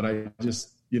 But I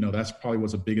just, that's probably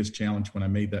was the biggest challenge when I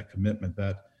made that commitment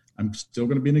that I'm still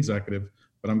going to be an executive,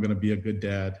 but I'm going to be a good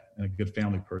dad and a good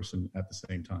family person at the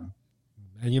same time.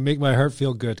 And you make my heart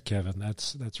feel good, Kevin.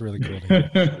 That's really cool to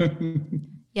hear.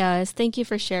 Yes, thank you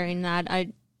for sharing that.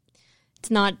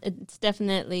 It's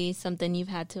definitely something you've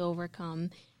had to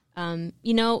overcome. And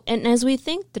as we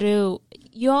think through,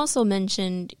 you also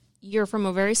mentioned you're from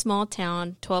a very small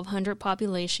town, 1,200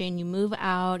 population. You move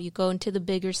out, you go into the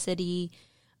bigger city.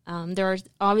 There are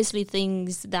obviously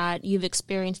things that you've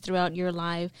experienced throughout your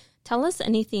life. Tell us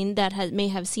anything that may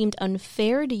have seemed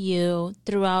unfair to you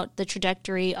throughout the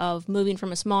trajectory of moving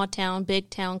from a small town, big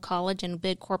town, college, and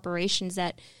big corporations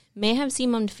that may have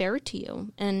seemed unfair to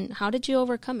you. And how did you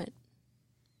overcome it?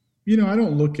 I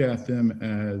don't look at them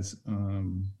as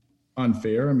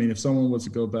unfair. I mean, if someone was to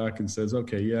go back and says,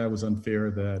 okay, yeah, it was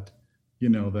unfair that,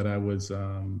 that I was,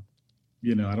 I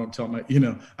don't tell my,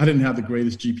 I didn't have the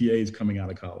greatest GPAs coming out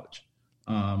of college.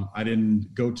 I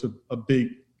didn't go to a big,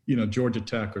 Georgia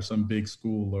Tech or some big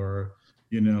school, or,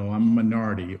 I'm a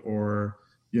minority, or,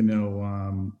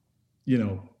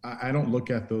 I don't look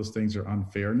at those things as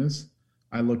unfairness.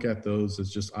 I look at those as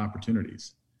just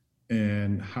opportunities.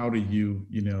 And how do you,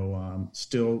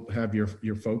 still have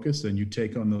your focus and you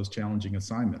take on those challenging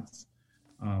assignments?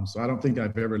 So I don't think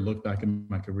I've ever looked back in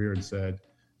my career and said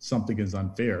something is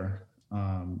unfair,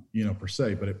 per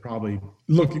se, but it probably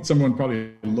someone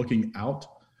probably looking out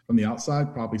from the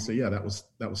outside probably say, yeah, that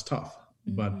was tough.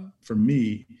 Mm-hmm. But for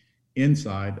me,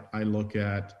 inside, I look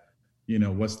at,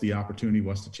 what's the opportunity,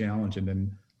 what's the challenge, and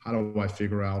then how do I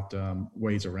figure out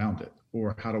ways around it?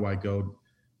 Or how do I go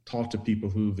talk to people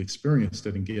who've experienced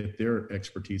it and get their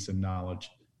expertise and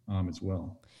knowledge as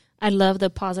well? I love the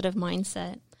positive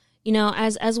mindset.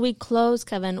 As we close,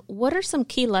 Kevin, what are some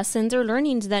key lessons or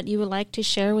learnings that you would like to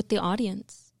share with the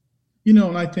audience?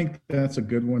 And I think that's a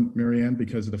good one, Marianne,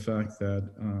 because of the fact that,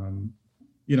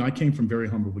 I came from very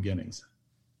humble beginnings.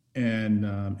 And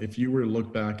if you were to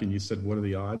look back and you said, what are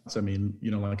the odds? I mean,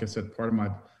 like I said, part of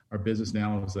our business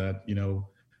now is that,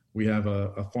 we have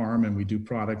a farm and we do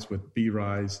products with Bee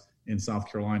Rise in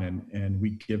South Carolina,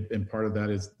 and part of that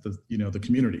is the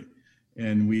community.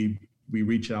 And we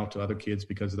reach out to other kids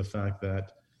because of the fact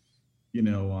that,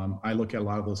 I look at a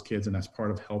lot of those kids and that's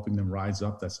part of helping them rise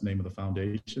up. That's the name of the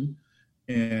foundation.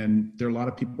 And there are a lot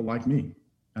of people like me.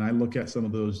 And I look at some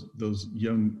of those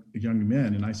young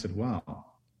men and I said, wow,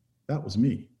 that was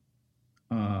me.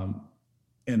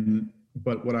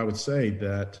 But what I would say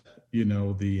that,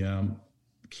 the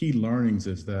key learnings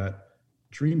is that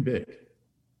dream big.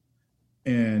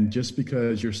 And just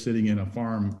because you're sitting in a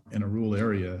farm in a rural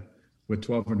area with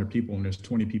 1,200 people and there's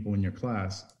 20 people in your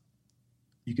class,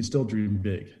 you can still dream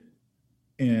big.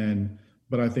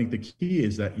 But I think the key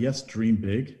is that, yes, dream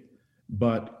big,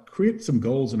 but create some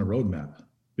goals and a roadmap,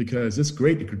 because it's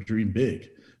great to dream big,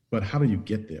 but how do you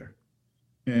get there?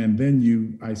 And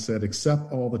then I said,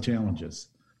 accept all the challenges.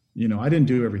 I didn't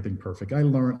do everything perfect. I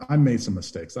made some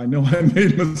mistakes. I know I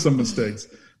made some mistakes,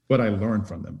 but I learned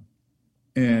from them.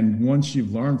 And once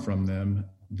you've learned from them,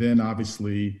 then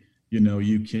obviously,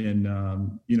 you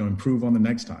can, improve on the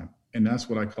next time. And that's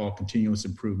what I call continuous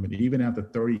improvement. Even after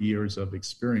 30 years of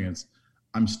experience,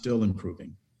 I'm still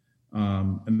improving.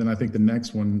 And then I think the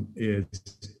next one is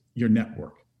your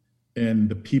network and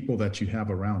the people that you have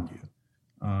around you.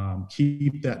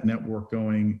 Keep that network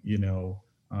going,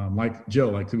 like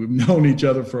Joe, we've known each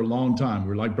other for a long time.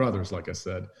 We're like brothers, like I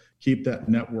said. Keep that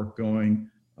network going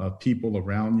of people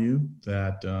around you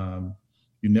that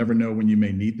you never know when you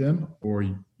may need them, or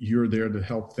you're there to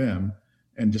help them,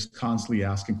 and just constantly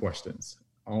asking questions.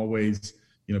 Always,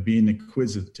 being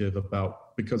inquisitive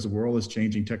because the world is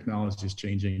changing, technology is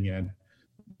changing, and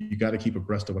you got to keep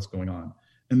abreast of what's going on.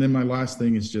 And then my last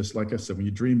thing is just, like I said, when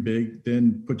you dream big,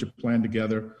 then put your plan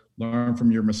together, learn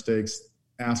from your mistakes,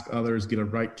 ask others, get a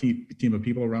right team of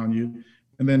people around you,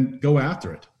 and then go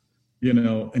after it,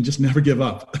 and just never give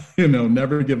up,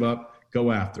 never give up,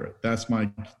 go after it. That's my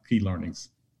key learnings.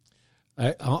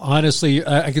 Honestly,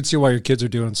 I can see why your kids are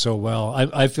doing so well.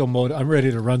 I feel I'm ready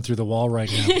to run through the wall right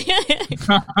now.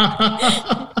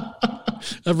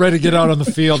 I'm ready to get out on the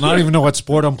field. I don't even know what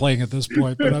sport I'm playing at this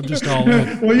point, but I'm just all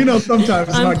in. Well, sometimes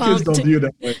my kids don't view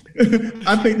that way.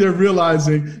 I think they're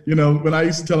realizing, when I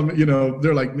used to tell them,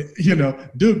 they're like,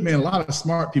 Duke, man, a lot of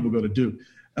smart people go to Duke.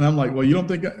 And I'm like, well, you don't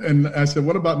think, and I said,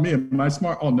 what about me? Am I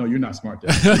smart? Oh, no, you're not smart,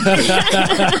 Dad.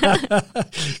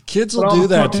 Kids will do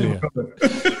that to you.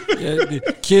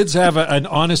 Kids have an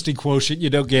honesty quotient you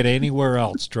don't get anywhere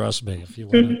else, trust me. If you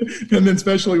want to. And then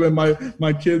especially when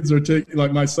my kids are taking,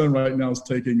 like my son right now is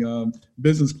taking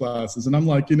business classes. And I'm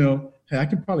like, hey, I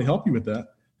can probably help you with that.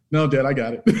 No, Dad, I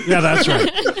got it. Yeah, that's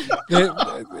right.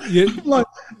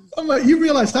 I'm like, you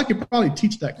realize I could probably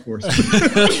teach that course.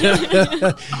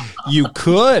 You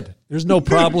could. There's no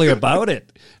probably about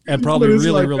it. And probably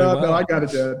really well. No, I got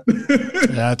it, Dad.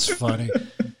 That's funny.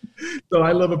 So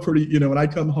I love a pretty, when I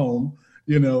come home,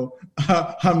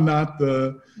 I'm not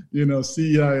the,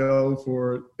 CIO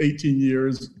for 18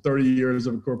 years, 30 years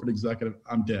of a corporate executive.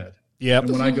 I'm dead. Yep.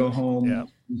 And when I go home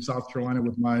in South Carolina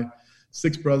with my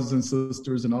 6 brothers and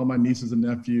sisters and all my nieces and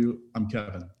nephew, I'm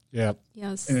Kevin. Yeah.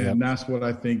 Yes. And that's what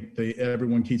I think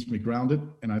everyone keeps me grounded.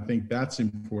 And I think that's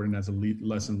important as a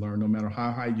lesson learned. No matter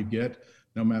how high you get,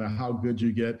 no matter how good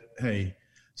you get, hey,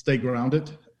 stay grounded.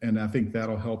 And I think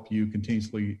that'll help you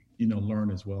continuously, learn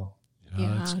as well.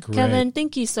 Yeah. Kevin,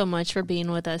 thank you so much for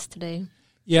being with us today.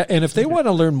 Yeah, and if they want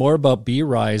to learn more about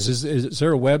BeRise, is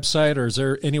there a website or is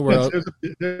there anywhere else?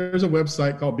 There's a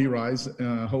website called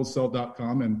BeRise,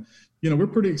 wholesale.com, and we're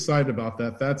pretty excited about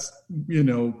that. That's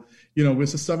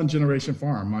it's a 7-generation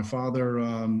farm. My father,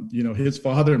 his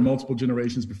father and multiple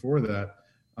generations before that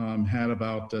had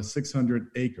about 600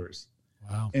 acres.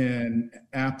 Wow. And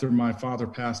after my father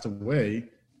passed away,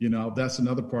 that's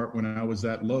another part. When I was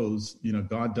at Lowe's,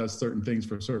 God does certain things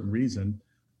for a certain reason.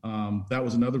 That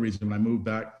was another reason when I moved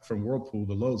back from Whirlpool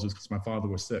to Lowe's, was because my father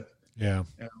was sick. Yeah.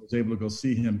 And I was able to go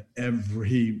see him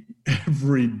every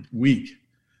week,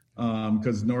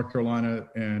 because North Carolina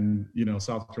and,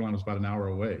 South Carolina was about an hour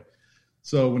away.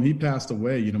 So when he passed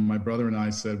away, my brother and I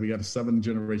said, we got a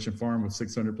 7-generation farm with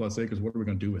 600 plus acres. What are we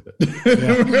going to do with it?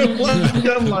 Yeah.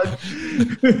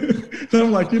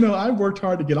 I'm like, I worked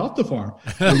hard to get off the farm.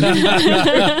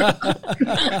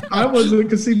 I wasn't,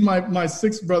 because see, my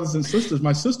 6 brothers and sisters,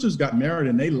 my sisters got married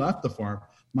and they left the farm.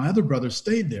 My other brothers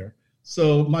stayed there.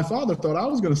 So my father thought I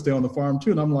was going to stay on the farm too.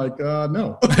 And I'm like,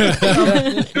 no,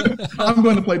 I'm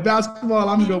going to play basketball.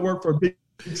 I'm going to go work for a big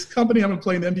company. I'm going to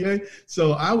play in the NBA.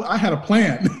 So I had a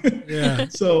plan. Yeah.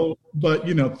 So, but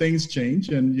things change,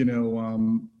 and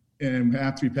and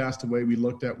after he passed away, we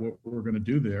looked at what we were going to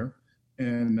do there,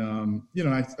 and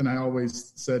I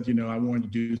always said, I wanted to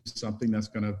do something that's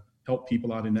going to help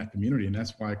people out in that community, and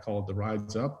that's why I called the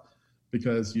Rise Up,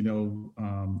 because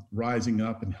rising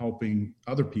up and helping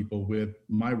other people with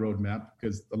my roadmap,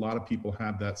 because a lot of people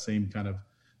have that same kind of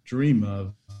dream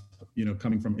of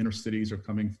coming from inner cities or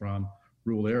coming from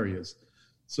rural areas.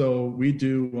 So we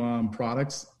do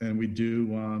products, and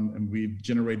we've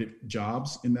generated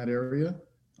jobs in that area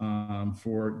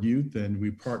for youth, and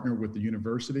we partner with the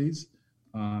universities,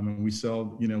 and we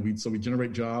sell, we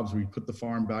generate jobs, we put the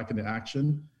farm back into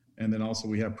action, and then also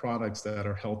we have products that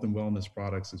are health and wellness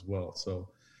products as well. So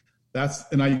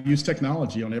and I use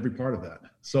technology on every part of that.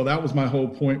 So that was my whole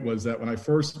point, was that when I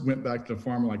first went back to the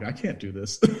farm, I'm like, I can't do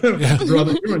this. Yeah.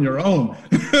 Brother, you're on your own.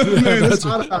 Man, it's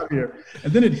hot out here.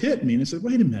 And then it hit me, and I said,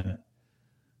 wait a minute.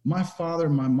 My father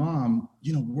and my mom,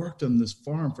 worked on this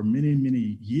farm for many,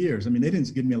 many years. I mean, they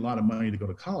didn't give me a lot of money to go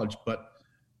to college, but,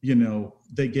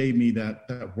 they gave me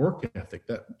that work ethic,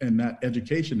 and that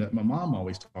education that my mom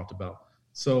always talked about.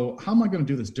 So how am I going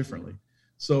to do this differently?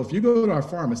 So if you go to our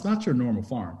farm, it's not your normal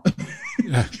farm.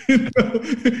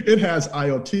 It has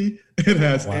IoT, it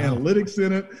has analytics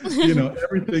in it.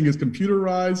 Everything is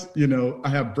computerized. I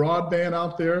have broadband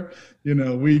out there.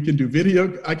 We can do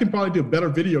video. I can probably do a better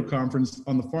video conference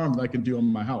on the farm than I can do on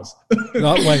my house.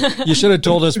 You should have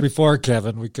told us before,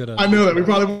 Kevin. We could have. I know that we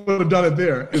probably would have done it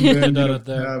there. And then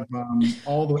have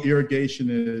all the irrigation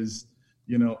is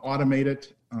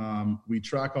automated. We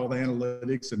track all the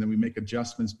analytics, and then we make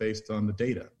adjustments based on the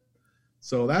data.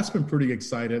 So that's been pretty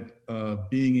excited,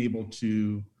 being able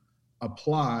to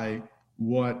apply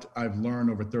what I've learned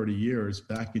over 30 years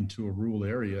back into a rural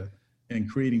area, and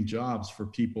creating jobs for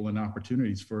people and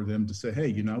opportunities for them to say,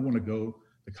 hey, I want to go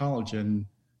to college and,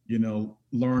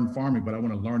 learn farming, but I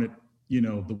want to learn it,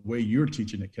 the way you're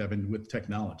teaching it, Kevin, with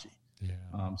technology.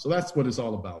 Yeah. So that's what it's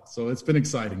all about. So it's been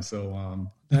exciting. So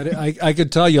I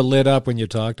could tell you lit up when you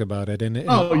talked about it. And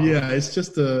oh yeah, it's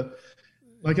just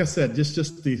like I said,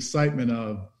 just the excitement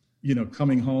of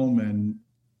coming home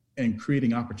and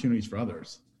creating opportunities for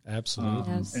others.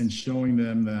 Absolutely. Yes. And showing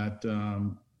them that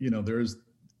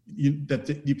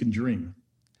that you can dream.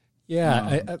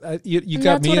 Yeah, you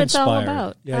got me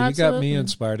inspired. Yeah, Absolutely. You got me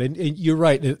inspired, and you're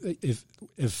right.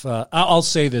 If I'll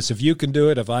say this, if you can do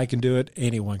it, if I can do it,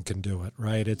 anyone can do it.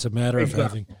 Right? It's a matter of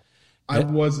having. I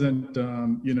wasn't,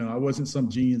 I wasn't some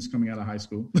genius coming out of high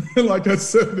school. Like I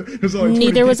said,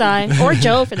 neither was I, or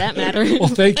Joe for that matter. Well,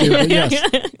 thank you. Yes.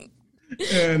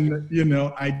 And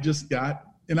I just got,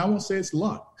 and I won't say it's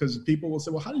luck, because people will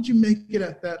say, well, how did you make it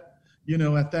at that,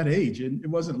 at that age? And it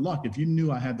wasn't luck. If you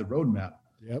knew I had the roadmap.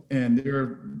 Yep.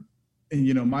 And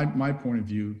my point of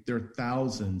view, there are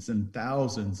thousands and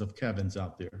thousands of Kevins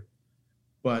out there,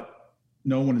 but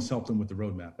no one has helped them with the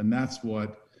roadmap. And that's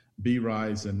what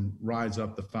BeRise and Rise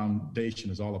Up, the foundation,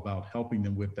 is all about, helping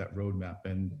them with that roadmap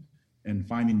and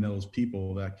finding those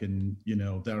people that can,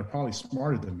 that are probably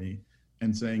smarter than me,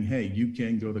 and saying, hey, you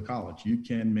can go to college, you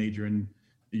can major in,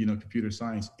 computer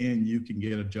science, and you can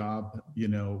get a job,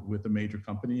 with a major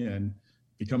company and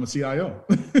become a CIO.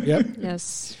 Yep.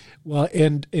 Yes. Well,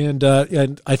 and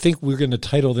I think we're going to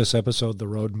title this episode "The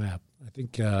Roadmap." I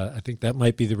think that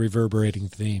might be the reverberating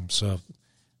theme. So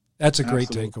that's a great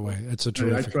takeaway. That's a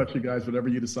terrific. I trust you guys, whatever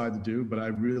you decide to do, but I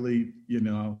really,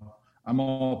 I'm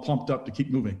all pumped up to keep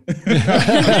moving.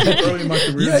 Early in my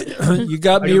career. Yeah, you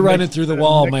got me running through the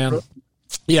wall, man.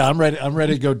 Yeah, I'm ready. I'm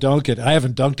ready to go dunk it. I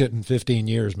haven't dunked it in 15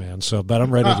 years, man. But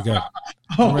I'm ready to go.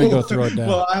 I'm ready to go throw it down.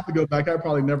 Well, I have to go back. I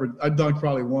dunked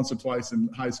probably once or twice in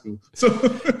high school. So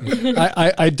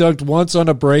I dunked once on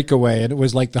a breakaway, and it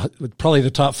was like probably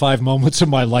the top 5 moments of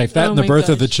my life. That and the birth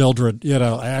of the children.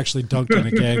 I actually dunked in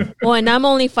a game. Well, and I'm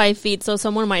only 5 feet, so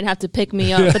someone might have to pick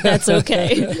me up, but that's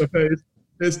okay.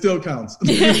 It still counts.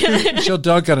 She'll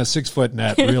dunk on a 6-foot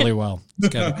net really well. It's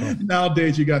kind of cool.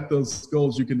 Nowadays, you got those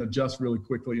goals you can adjust really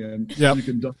quickly, and you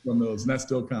can dunk on those, and that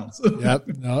still counts. Yep.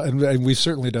 No, and we've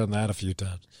certainly done that a few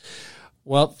times.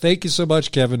 Well, thank you so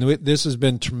much, Kevin. This has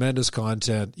been tremendous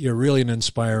content. You're really an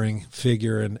inspiring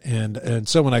figure and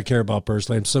someone I care about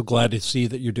personally. I'm so glad to see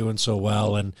that you're doing so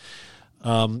well. And,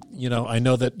 I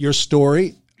know that your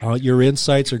story, your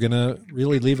insights are going to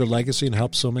really leave a legacy and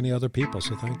help so many other people.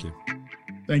 So thank you.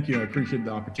 Thank you. I appreciate the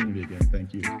opportunity again.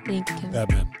 Thank you. Thank you. Bad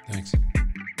man. Thanks.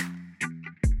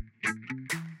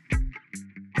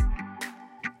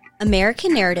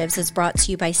 American Narratives is brought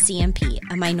to you by CMP,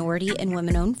 a minority and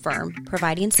women-owned firm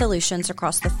providing solutions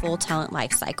across the full talent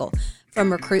lifecycle, from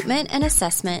recruitment and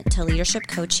assessment to leadership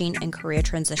coaching and career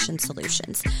transition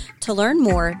solutions. To learn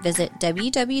more, visit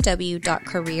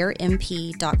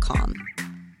www.careermp.com.